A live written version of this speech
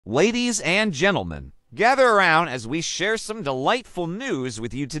Ladies and gentlemen, gather around as we share some delightful news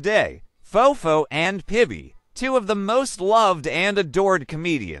with you today. Fofo and Pibby, two of the most loved and adored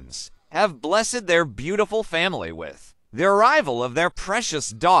comedians, have blessed their beautiful family with the arrival of their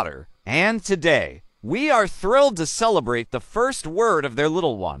precious daughter, and today, we are thrilled to celebrate the first word of their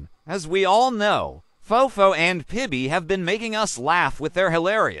little one. As we all know, Fofo and Pibby have been making us laugh with their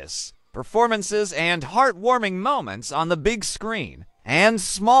hilarious performances and heartwarming moments on the big screen and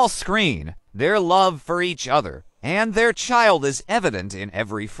small screen. Their love for each other and their child is evident in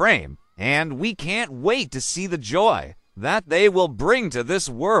every frame, and we can't wait to see the joy that they will bring to this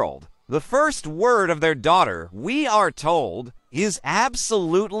world. The first word of their daughter, we are told, is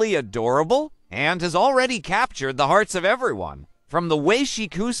absolutely adorable and has already captured the hearts of everyone. From the way she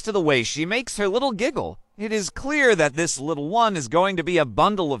coos to the way she makes her little giggle, it is clear that this little one is going to be a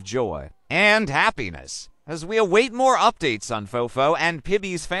bundle of joy and happiness. As we await more updates on Fofo and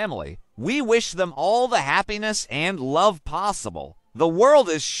Pibby's family, we wish them all the happiness and love possible. The world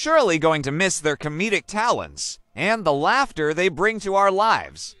is surely going to miss their comedic talents and the laughter they bring to our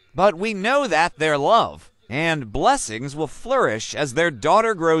lives, but we know that their love and blessings will flourish as their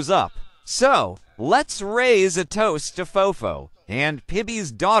daughter grows up. So, let's raise a toast to Fofo and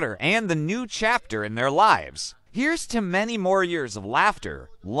Pibby's daughter and the new chapter in their lives. Here's to many more years of laughter,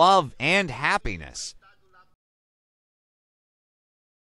 love, and happiness.